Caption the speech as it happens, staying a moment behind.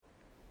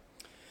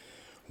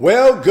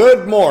Well,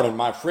 good morning,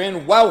 my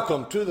friend.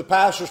 Welcome to the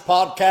Pastor's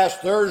Podcast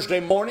Thursday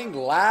morning,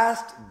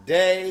 last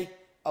day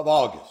of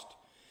August.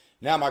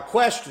 Now, my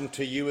question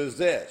to you is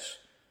this.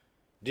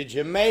 Did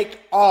you make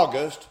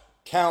August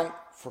count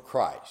for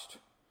Christ?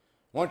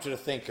 I want you to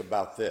think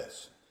about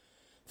this.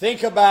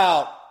 Think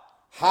about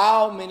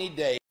how many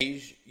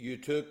days you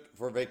took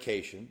for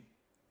vacation,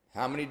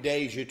 how many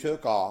days you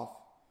took off,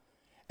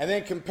 and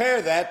then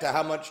compare that to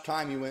how much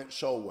time you went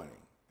soul winning.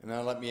 And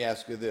now let me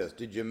ask you this.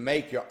 Did you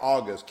make your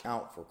August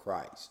count for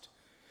Christ?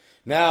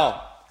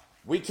 Now,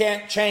 we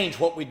can't change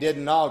what we did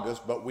in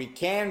August, but we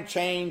can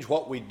change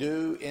what we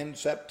do in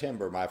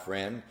September, my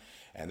friend.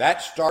 And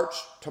that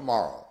starts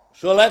tomorrow.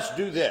 So let's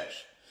do this.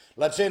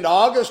 Let's end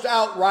August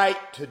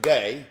outright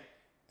today,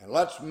 and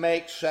let's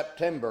make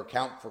September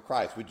count for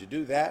Christ. Would you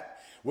do that?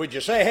 Would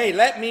you say, hey,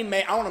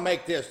 I want to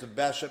make this the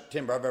best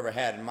September I've ever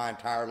had in my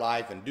entire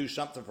life and do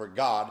something for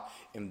God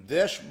in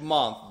this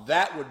month?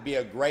 That would be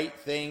a great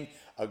thing,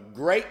 a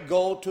great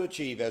goal to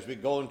achieve as we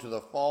go into the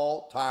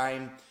fall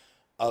time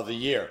of the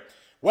year.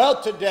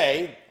 Well,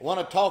 today I want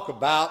to talk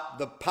about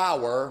the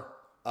power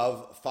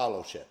of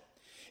fellowship.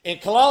 In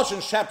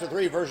Colossians chapter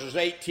 3, verses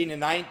 18 and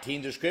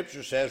 19, the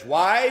scripture says,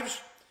 wives,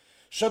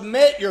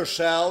 submit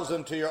yourselves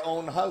unto your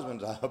own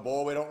husbands. Oh,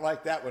 boy, we don't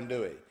like that one,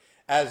 do we?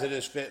 As it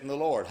is fit in the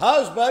Lord.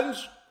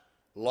 Husbands,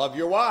 love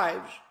your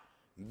wives.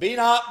 Be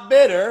not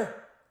bitter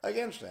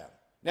against them.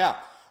 Now,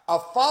 a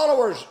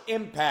follower's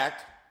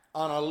impact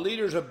on a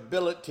leader's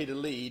ability to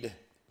lead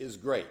is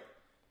great.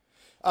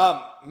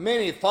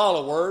 Many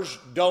followers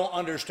don't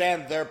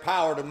understand their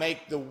power to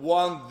make the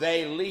one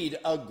they lead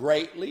a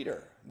great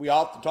leader. We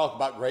often talk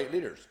about great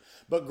leaders,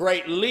 but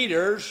great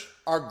leaders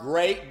are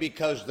great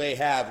because they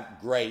have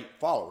great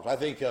followers. I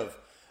think of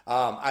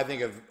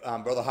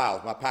Brother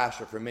Hiles, my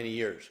pastor for many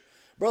years.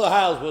 Brother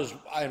Hiles was,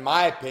 in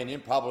my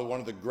opinion, probably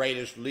one of the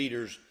greatest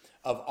leaders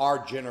of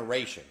our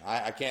generation.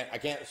 I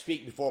can't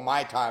speak before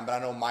my time, but I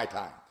know my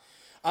time.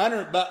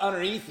 But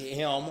underneath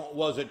him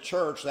was a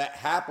church that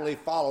happily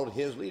followed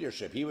his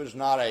leadership. He was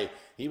not a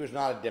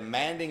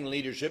demanding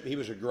leadership. He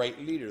was a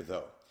great leader,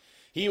 though.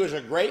 He was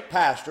a great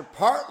pastor,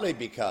 partly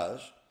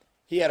because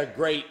he had a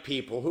great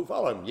people who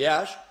followed him.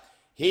 Yes,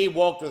 he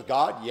walked with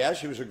God.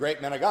 Yes, he was a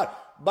great man of God.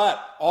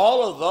 But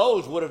all of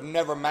those would have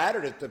never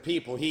mattered if the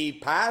people he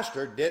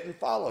pastored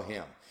didn't follow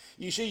him.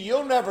 You see,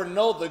 you'll never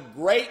know the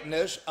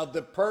greatness of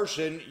the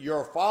person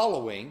you're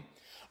following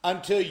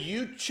until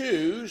you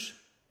choose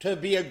to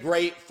be a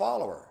great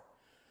follower.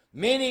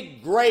 Many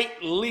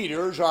great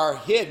leaders are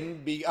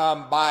hidden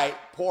by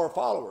poor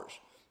followers.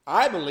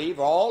 I believe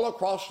all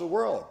across the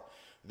world,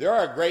 there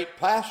are great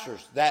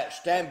pastors that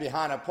stand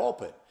behind a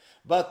pulpit,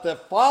 but the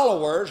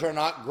followers are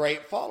not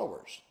great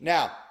followers.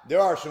 Now,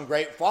 there are some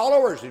great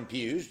followers in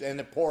pews and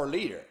a poor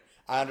leader.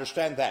 I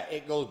understand that.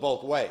 It goes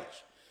both ways.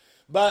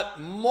 But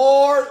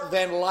more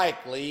than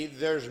likely,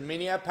 there's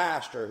many a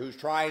pastor who's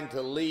trying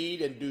to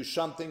lead and do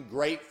something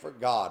great for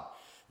God,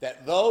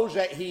 that those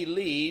that he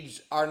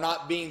leads are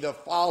not being the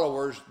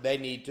followers they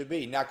need to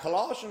be. Now,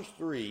 Colossians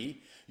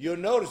 3, you'll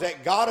notice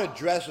that God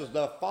addresses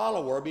the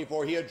follower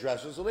before he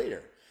addresses the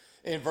leader.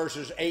 In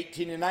verses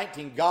 18 and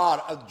 19,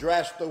 God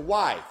addressed the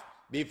wife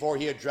before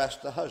he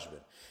addressed the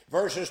husband.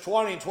 Verses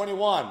 20 and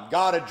 21,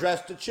 God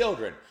addressed the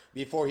children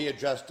before he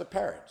addressed the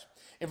parents.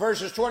 In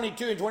verses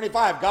 22 and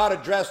 25, God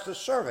addressed the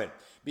servant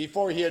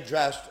before he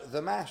addressed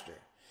the master.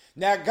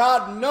 Now,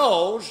 God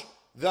knows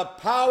the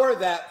power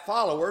that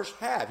followers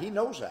have. He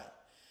knows that.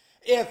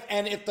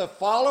 If the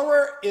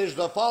follower is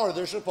the follower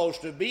they're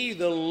supposed to be,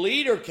 the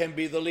leader can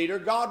be the leader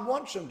God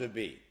wants them to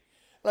be.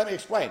 Let me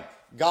explain.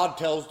 God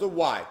tells the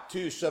wife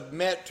to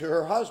submit to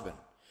her husband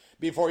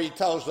before he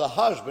tells the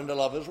husband to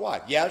love his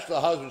wife. Yes, the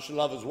husband should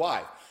love his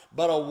wife,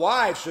 but a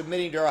wife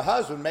submitting to her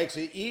husband makes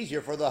it easier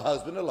for the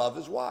husband to love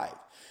his wife.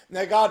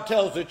 Now, God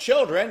tells the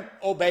children,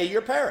 obey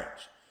your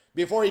parents,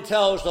 before he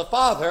tells the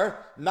father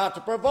not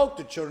to provoke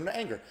the children to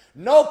anger.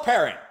 No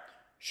parent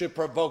should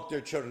provoke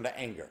their children to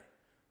anger.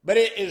 But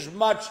it is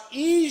much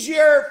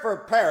easier for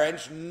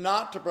parents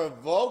not to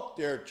provoke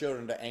their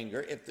children to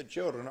anger if the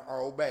children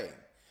are obeying.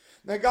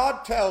 Now,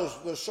 God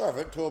tells the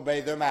servant to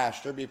obey their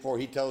master before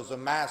he tells the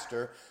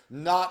master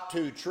not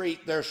to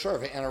treat their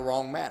servant in a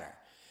wrong manner.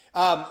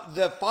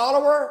 The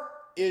follower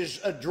is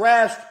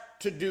addressed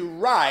to do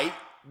right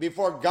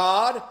before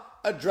God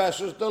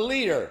addresses the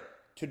leader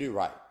to do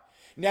right.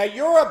 Now,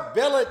 your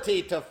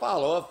ability to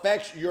follow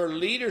affects your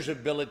leader's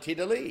ability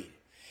to lead.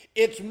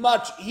 It's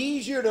much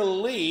easier to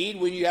lead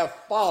when you have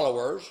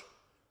followers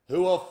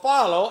who will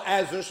follow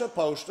as they're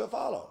supposed to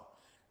follow.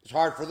 It's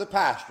hard for the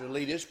pastor to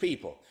lead his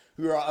people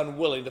who are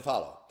unwilling to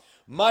follow.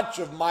 Much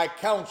of my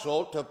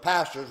counsel to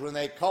pastors when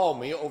they call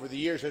me over the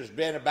years has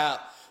been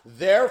about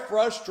their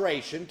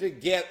frustration to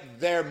get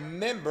their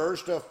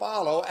members to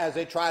follow as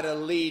they try to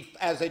lead,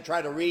 as they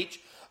try to reach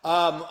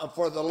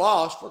for the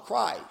lost for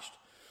Christ.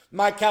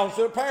 My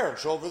counsel to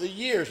parents over the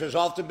years has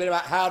often been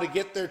about how to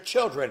get their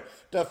children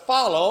to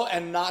follow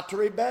and not to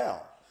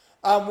rebel.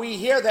 We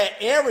hear that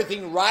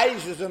everything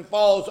rises and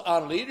falls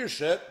on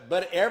leadership,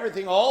 but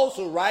everything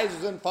also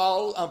rises and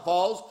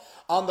falls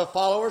on the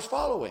followers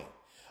following.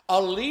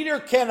 A leader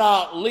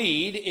cannot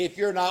lead if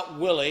you're not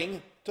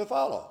willing to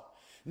follow.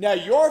 Now,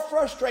 your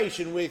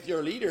frustration with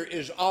your leader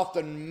is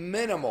often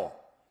minimal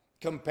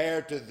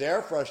compared to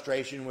their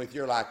frustration with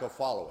your lack of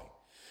following.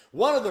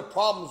 One of the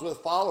problems with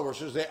followers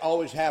is they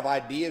always have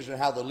ideas on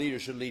how the leader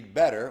should lead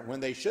better when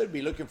they should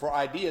be looking for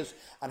ideas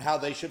on how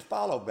they should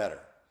follow better.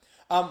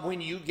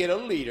 When you get a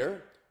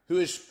leader who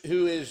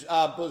is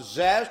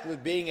possessed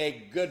with being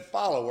a good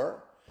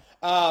follower,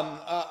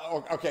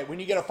 when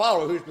you get a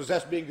follower who's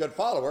possessed with being a good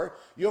follower,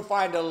 you'll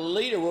find a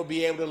leader will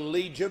be able to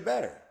lead you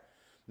better.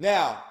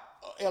 Now,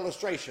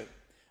 illustration.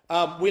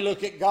 We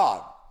look at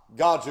God.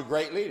 God's a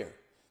great leader.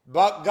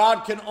 But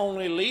God can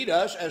only lead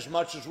us as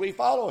much as we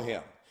follow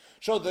him.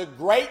 So the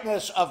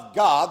greatness of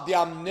God, the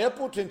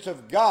omnipotence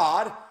of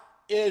God,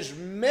 is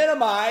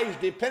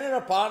minimized depending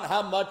upon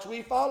how much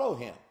we follow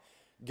him.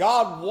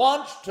 God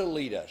wants to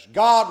lead us.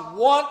 God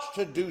wants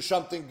to do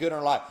something good in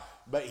our life.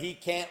 But he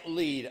can't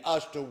lead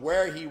us to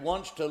where he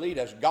wants to lead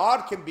us.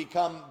 God can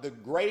become the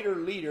greater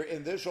leader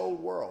in this old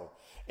world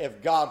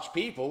if God's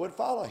people would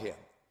follow him.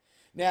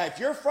 Now, if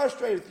you're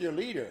frustrated with your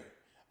leader,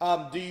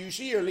 do you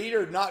see your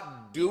leader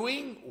not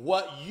doing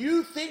what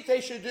you think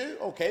they should do?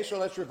 Okay, so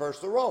let's reverse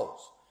the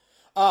roles.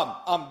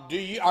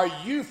 Are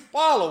you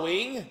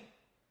following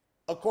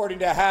according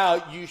to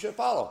how you should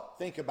follow?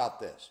 Think about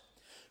this.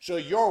 So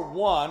you're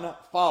one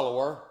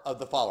follower of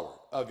the follower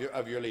of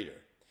your leader.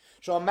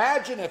 So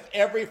imagine if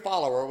every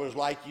follower was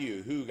like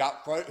you,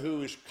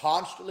 who is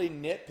constantly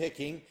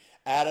nitpicking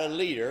at a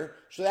leader.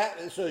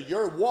 So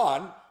you're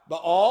one,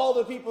 but all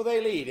the people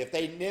they lead, if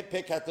they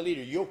nitpick at the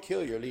leader, you'll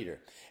kill your leader.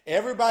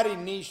 Everybody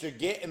needs to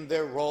get in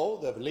their role.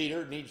 The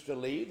leader needs to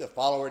lead. The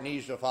follower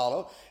needs to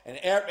follow. And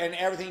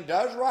everything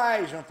does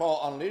rise and fall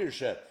on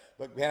leadership.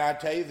 But can I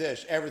tell you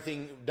this?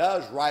 Everything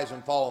does rise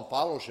and fall on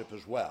fellowship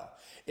as well.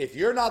 If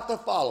you're not the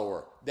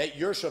follower that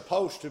you're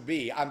supposed to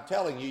be, I'm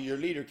telling you, your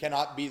leader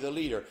cannot be the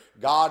leader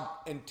God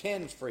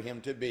intends for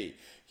him to be.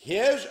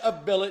 His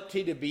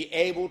ability to be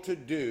able to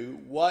do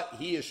what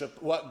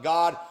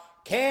God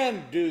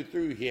can do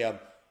through him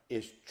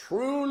is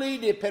truly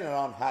dependent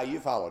on how you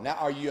follow. Now,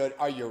 are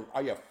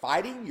you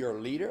fighting your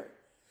leader?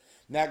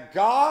 Now,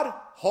 God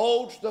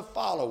holds the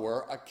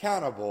follower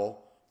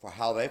accountable for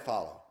how they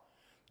follow.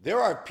 There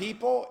are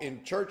people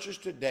in churches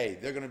today,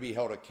 they're going to be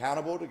held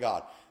accountable to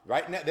God.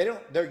 Right now,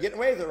 they're getting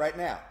away with it right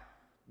now.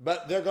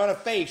 But they're going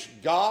to face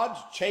God's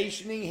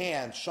chastening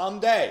hand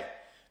someday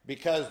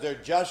because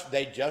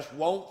they just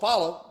won't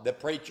follow. The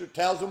preacher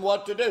tells them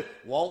what to do,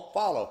 won't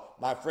follow.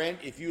 My friend,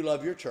 if you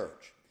love your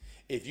church,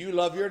 if you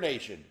love your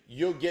nation,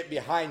 you'll get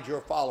behind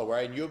your follower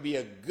and you'll be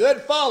a good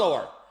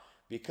follower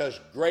because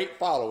great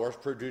followers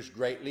produce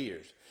great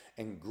leaders.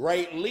 And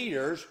great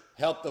leaders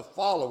help the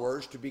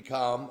followers to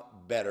become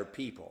better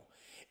people.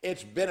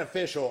 It's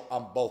beneficial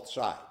on both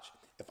sides.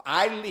 If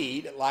I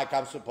lead like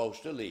I'm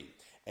supposed to lead,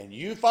 and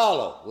you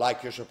follow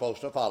like you're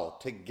supposed to follow,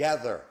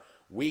 together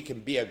we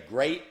can be a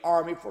great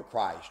army for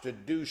Christ to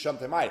do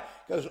something mighty.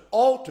 Because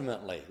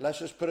ultimately, let's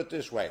just put it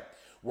this way,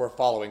 we're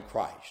following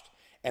Christ.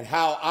 And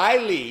how I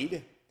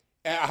lead,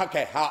 how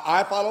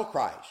I follow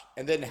Christ,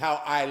 and then how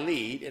I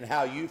lead and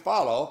how you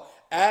follow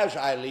as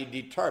I lead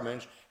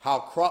determines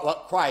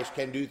what Christ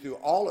can do through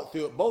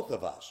both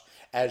of us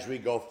as we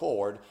go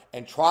forward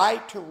and try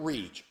to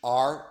reach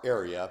our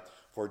area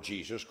for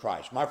Jesus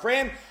Christ. My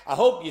friend, I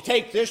hope you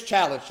take this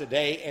challenge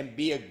today and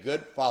be a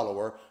good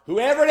follower.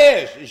 Whoever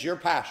it is your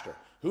pastor.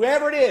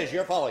 Whoever it is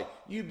you're following,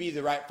 you be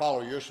the right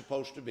follower you're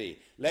supposed to be.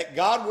 Let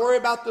God worry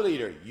about the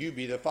leader. You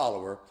be the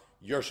follower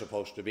you're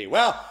supposed to be.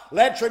 Well,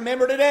 let's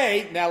remember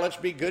today, now let's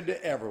be good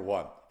to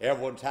everyone.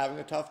 Everyone's having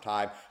a tough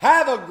time.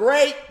 Have a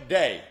great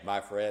day, my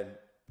friend.